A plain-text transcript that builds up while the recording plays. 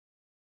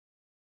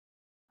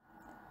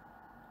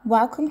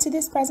Welcome to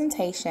this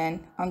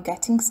presentation on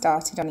getting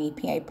started on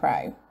EPA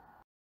Pro.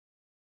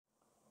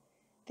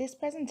 This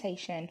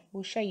presentation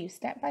will show you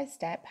step by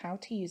step how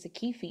to use the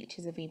key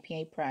features of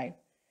EPA Pro.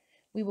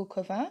 We will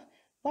cover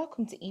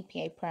Welcome to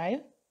EPA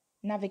Pro,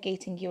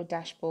 navigating your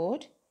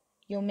dashboard,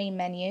 your main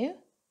menu,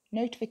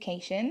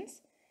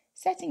 notifications,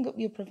 setting up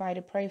your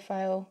provider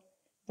profile,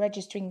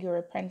 registering your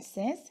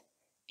apprentices,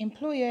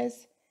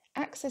 employers,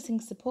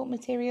 accessing support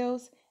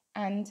materials,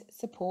 and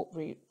support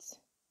routes.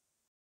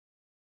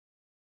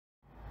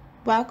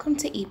 Welcome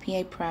to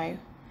EPA Pro.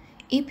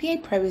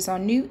 EPA Pro is our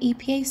new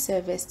EPA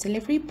service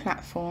delivery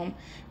platform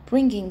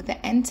bringing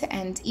the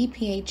end-to-end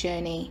EPA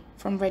journey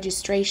from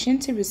registration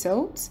to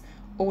results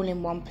all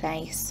in one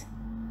place.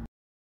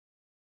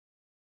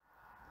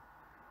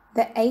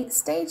 The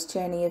 8-stage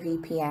journey of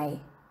EPA.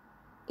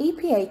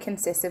 EPA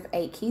consists of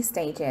 8 key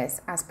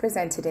stages as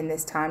presented in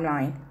this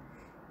timeline.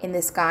 In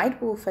this guide,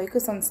 we will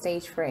focus on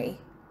stage 3.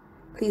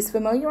 Please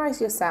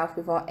familiarise yourself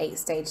with our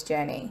 8-stage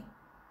journey.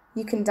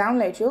 You can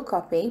download your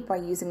copy by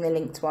using the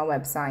link to our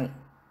website.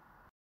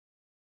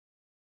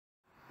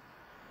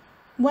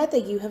 Whether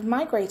you have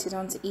migrated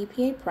onto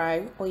EPA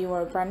Pro or you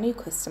are a brand new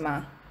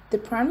customer, the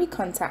primary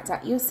contact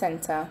at your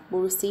centre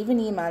will receive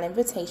an email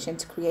invitation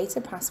to create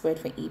a password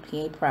for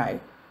EPA Pro.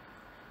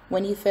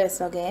 When you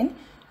first log in,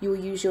 you will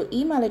use your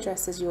email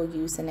address as your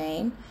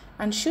username,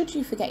 and should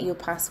you forget your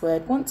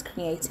password once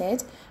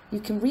created, you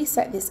can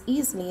reset this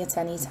easily at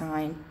any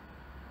time.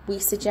 We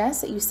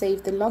suggest that you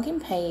save the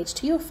login page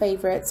to your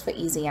favourites for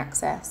easy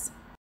access.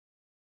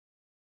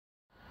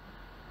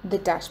 The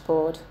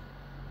dashboard.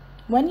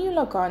 When you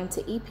log on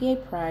to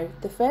EPA Pro,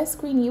 the first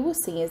screen you will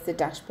see is the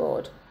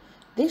dashboard.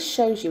 This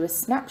shows you a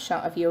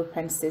snapshot of your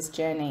apprentices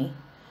journey.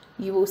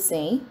 You will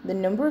see the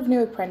number of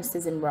new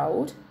apprentices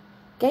enrolled,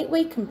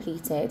 gateway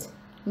completed,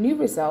 new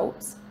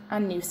results,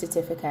 and new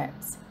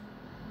certificates.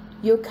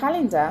 Your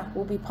calendar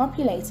will be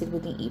populated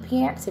with the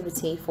EPA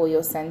activity for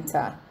your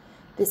centre.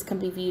 This can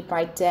be viewed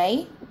by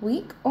day,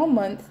 week, or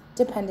month,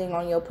 depending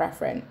on your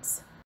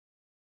preference.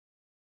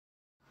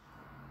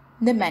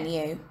 The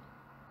menu.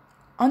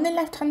 On the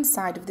left-hand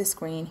side of the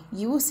screen,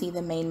 you will see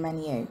the main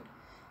menu.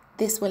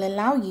 This will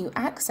allow you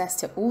access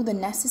to all the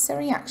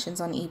necessary actions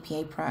on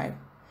EPA Pro.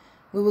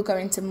 We will go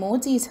into more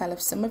detail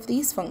of some of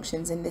these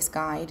functions in this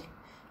guide.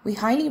 We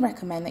highly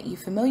recommend that you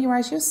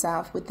familiarise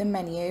yourself with the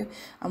menu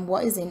and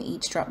what is in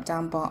each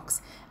drop-down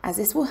box, as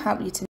this will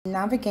help you to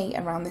navigate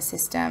around the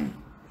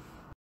system.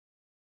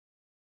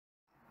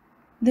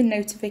 The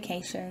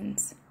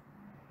notifications.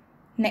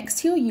 Next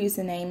to your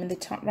username in the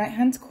top right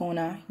hand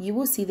corner, you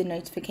will see the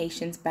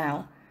notifications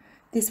bell.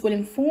 This will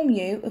inform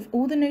you of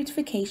all the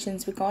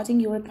notifications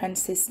regarding your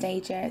apprentices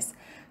stages,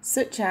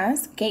 such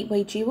as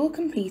gateway due or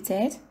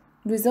completed,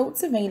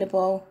 results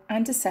available,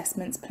 and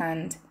assessments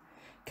planned.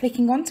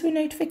 Clicking onto a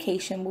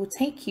notification will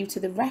take you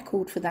to the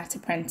record for that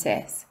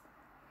apprentice.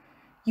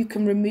 You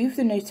can remove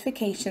the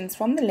notifications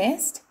from the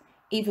list,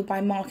 either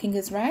by marking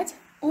as read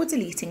or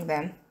deleting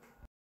them.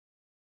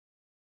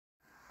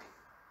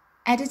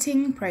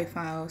 Editing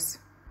profiles.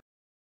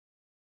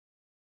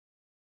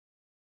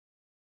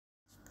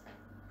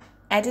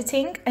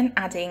 Editing and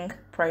adding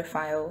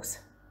profiles.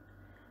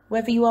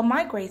 Whether you are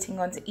migrating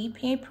onto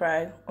EPA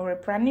Pro or a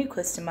brand new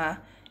customer,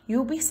 you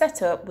will be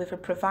set up with a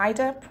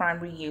provider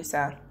primary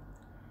user.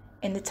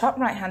 In the top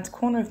right hand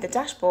corner of the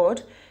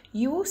dashboard,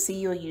 you will see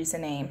your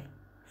username.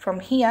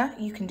 From here,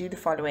 you can do the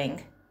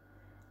following: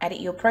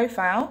 edit your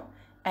profile,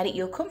 edit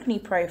your company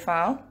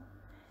profile,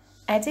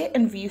 edit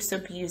and view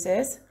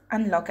sub-users,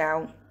 and log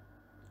out.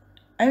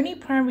 Only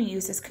primary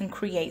users can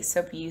create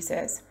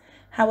sub-users.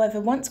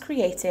 However, once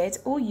created,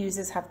 all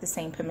users have the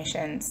same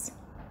permissions.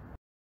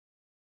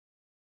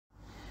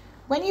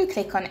 When you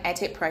click on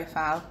Edit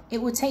Profile, it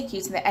will take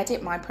you to the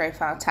Edit My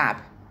Profile tab.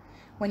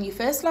 When you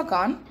first log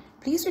on,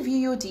 please review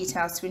your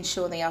details to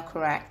ensure they are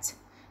correct.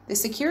 The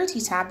Security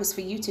tab is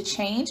for you to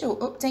change or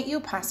update your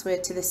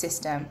password to the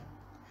system.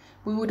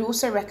 We would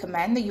also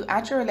recommend that you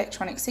add your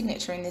electronic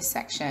signature in this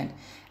section,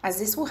 as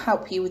this will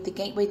help you with the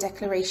gateway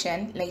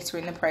declaration later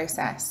in the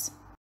process.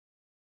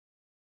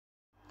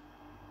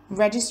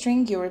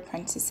 Registering your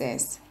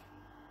apprentices.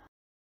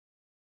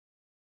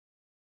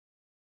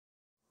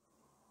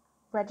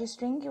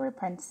 Registering your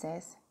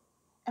apprentices.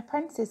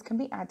 Apprentices can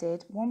be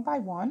added one by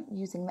one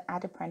using the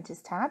Add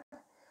Apprentice tab,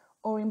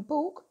 or in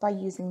bulk by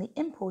using the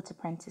Import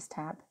Apprentice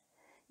tab.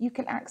 You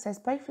can access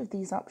both of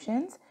these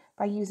options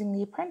by using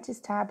the Apprentice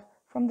tab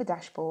from the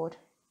dashboard.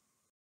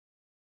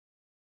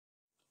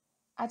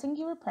 Adding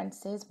your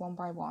apprentices one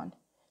by one.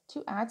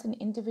 To add an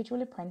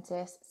individual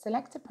apprentice,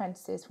 select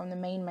Apprentices from the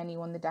main menu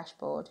on the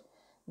dashboard.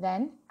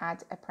 Then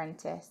Add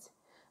Apprentice.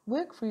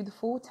 Work through the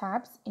 4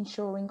 tabs,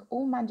 ensuring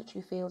all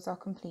mandatory fields are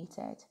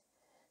completed.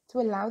 To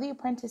allow the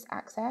apprentice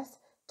access,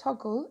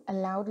 toggle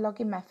Allowed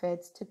Login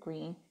Methods to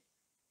green.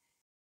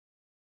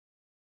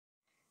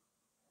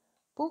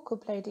 Bulk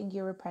uploading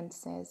your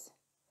apprentices.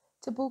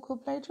 To bulk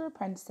upload your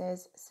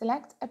apprentices,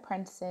 select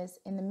Apprentices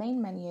in the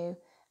main menu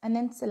and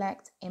then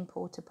select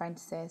Import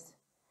Apprentices.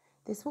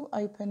 This will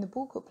open the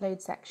bulk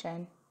upload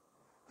section.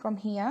 From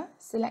here,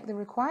 select the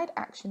required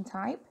action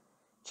type,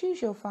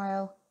 choose your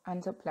file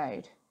and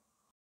upload.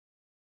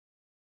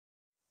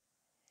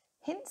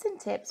 Hints and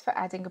tips for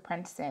adding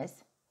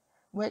apprentices.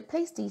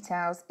 Workplace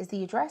details is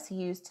the address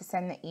used to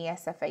send the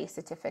ESFA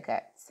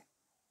certificates.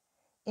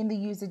 In the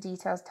User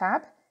Details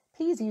tab,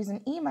 please use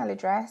an email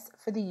address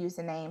for the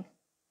username.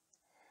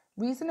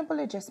 Reasonable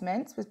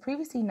adjustments was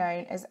previously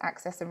known as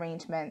access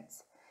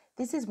arrangements.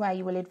 This is where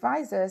you will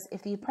advise us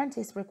if the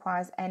apprentice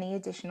requires any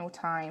additional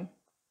time.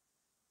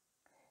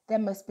 There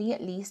must be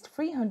at least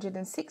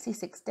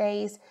 366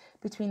 days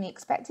between the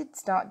expected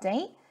start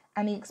date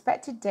and the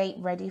expected date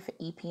ready for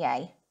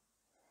EPA.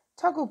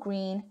 Toggle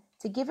green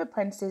to give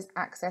apprentices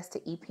access to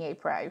EPA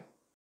Pro.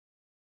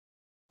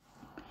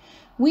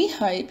 We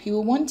hope you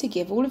will want to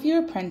give all of your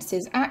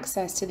apprentices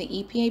access to the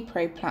EPA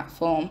Pro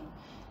platform.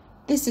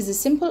 This is a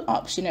simple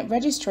option at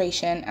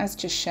registration as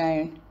just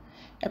shown.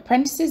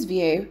 Apprentices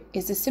View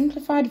is a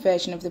simplified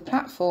version of the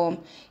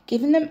platform,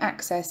 giving them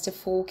access to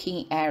 4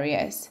 key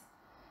areas: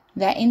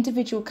 their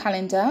individual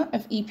calendar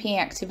of EPA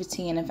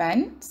activity and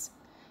events,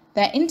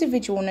 their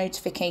individual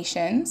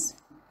notifications,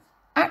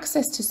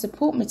 access to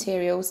support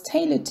materials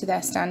tailored to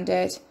their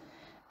standard,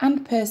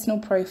 and personal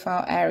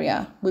profile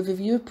area with a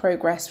view of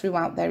progress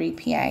throughout their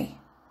EPA.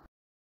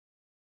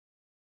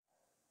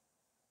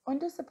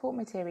 Under support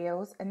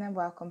materials and then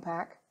welcome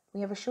pack, we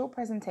have a short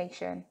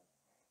presentation,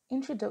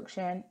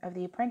 Introduction of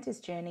the Apprentice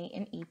Journey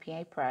in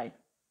EPA Pro.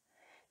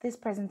 This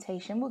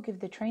presentation will give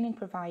the training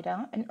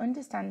provider an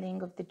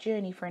understanding of the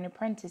journey for an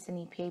apprentice in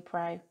EPA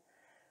Pro,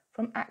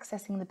 from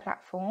accessing the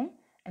platform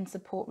and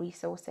support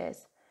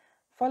resources,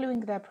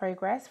 following their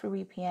progress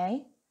through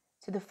EPA,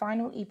 to the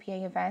final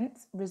EPA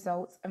events,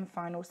 results and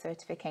final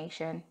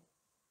certification.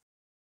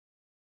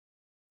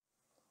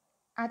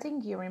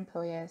 Adding your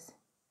employers.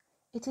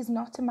 It is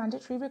not a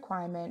mandatory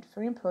requirement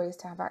for employers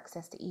to have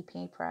access to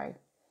EPA Pro.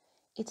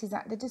 It is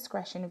at the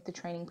discretion of the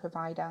training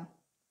provider.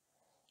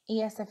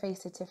 ESFA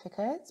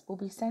certificates will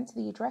be sent to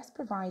the address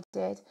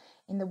provided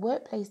in the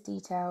workplace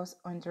details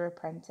under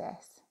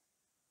Apprentice.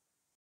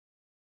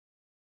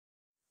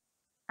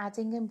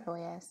 Adding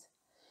employers.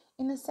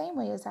 In the same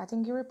way as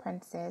adding your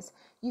apprentices,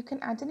 you can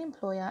add an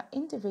employer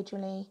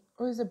individually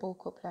or as a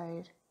bulk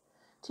upload.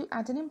 To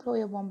add an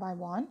employer one by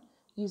one,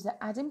 use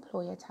the Add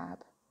Employer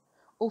tab,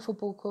 or for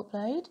bulk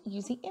upload,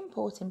 use the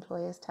Import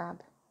Employers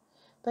tab.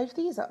 Both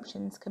these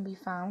options can be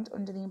found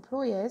under the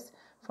Employers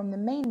from the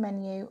main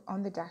menu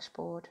on the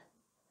dashboard.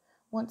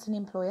 Once an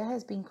employer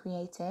has been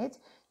created,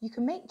 you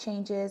can make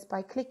changes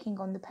by clicking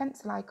on the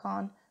pencil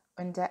icon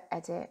under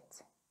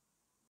Edit.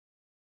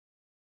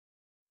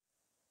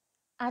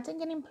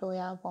 Adding an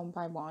employer one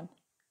by one.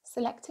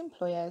 Select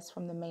Employers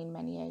from the main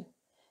menu,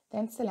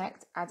 then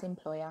select Add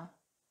Employer.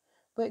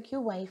 Work your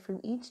way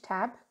through each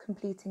tab,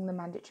 completing the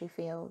mandatory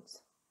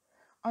fields.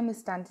 On the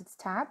Standards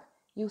tab,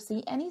 you'll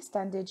see any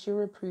standards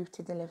you're approved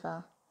to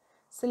deliver.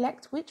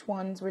 Select which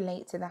ones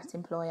relate to that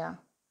employer.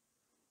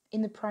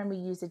 In the Primary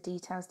User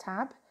Details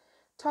tab,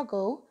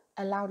 toggle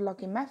Allowed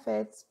Login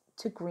Methods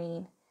to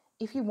green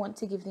if you want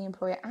to give the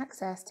employer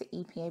access to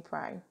EPA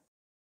Pro.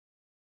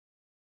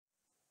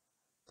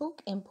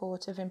 Bulk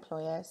import of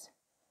employers.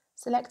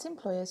 Select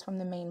Employers from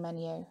the main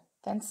menu,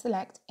 then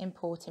select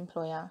Import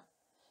Employer.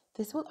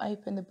 This will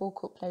open the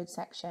bulk upload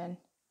section.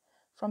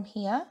 From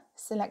here,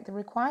 select the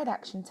required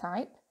action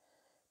type,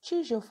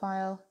 choose your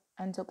file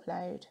and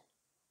upload.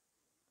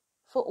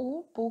 For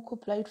all bulk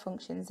upload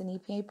functions in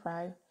EPA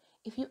Pro,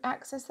 if you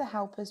access the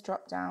Helpers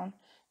drop-down,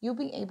 you'll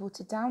be able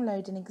to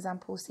download an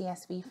example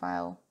CSV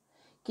file,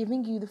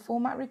 giving you the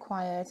format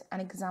required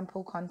and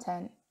example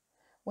content.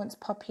 Once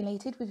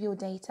populated with your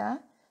data,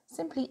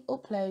 simply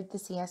upload the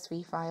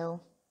CSV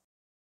file.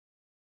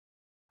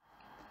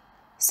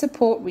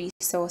 Support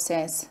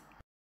resources.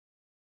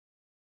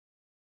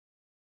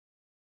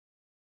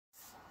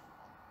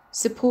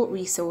 Support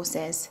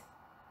resources.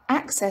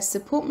 Access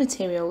support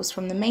materials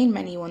from the main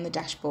menu on the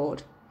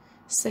dashboard.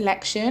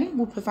 Selection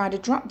will provide a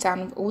drop-down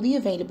of all the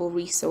available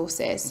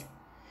resources.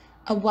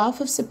 A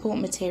wealth of support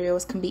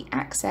materials can be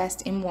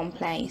accessed in one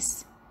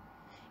place.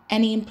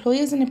 Any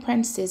employers and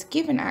apprentices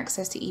given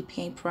access to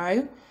EPA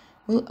Pro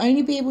will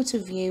only be able to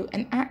view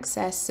and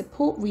access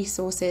support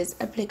resources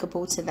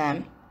applicable to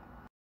them.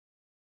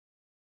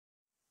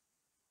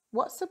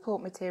 What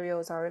support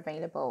materials are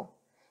available?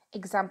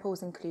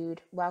 Examples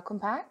include welcome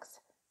packs,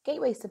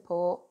 gateway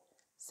support,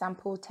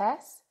 sample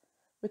tests,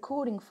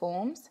 recording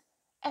forms,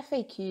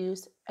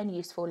 FAQs, and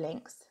useful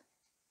links.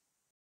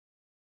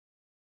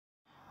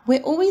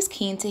 We're always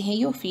keen to hear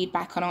your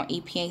feedback on our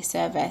EPA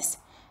service,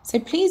 so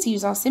please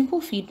use our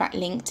simple feedback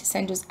link to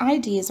send us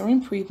ideas or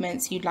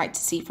improvements you'd like to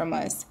see from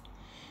us.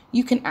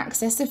 You can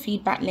access the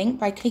feedback link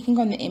by clicking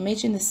on the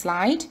image in the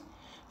slide,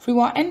 through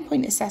our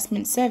Endpoint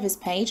Assessment Service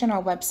page on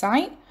our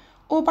website,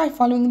 or by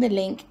following the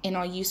link in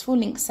our Useful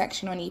Links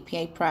section on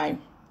EPA Pro.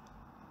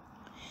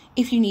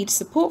 If you need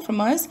support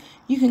from us,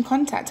 you can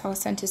contact our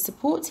Centre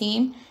support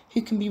team,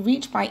 who can be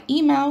reached by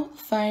email,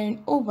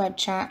 phone, or web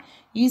chat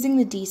using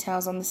the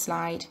details on the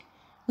slide.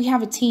 We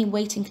have a team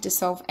waiting to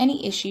solve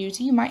any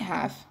issues you might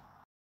have.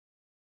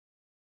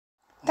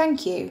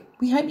 Thank you.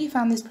 We hope you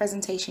found this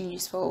presentation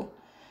useful.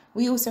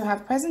 We also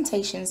have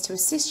presentations to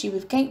assist you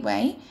with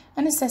gateway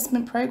and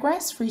assessment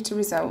progress through to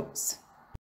results.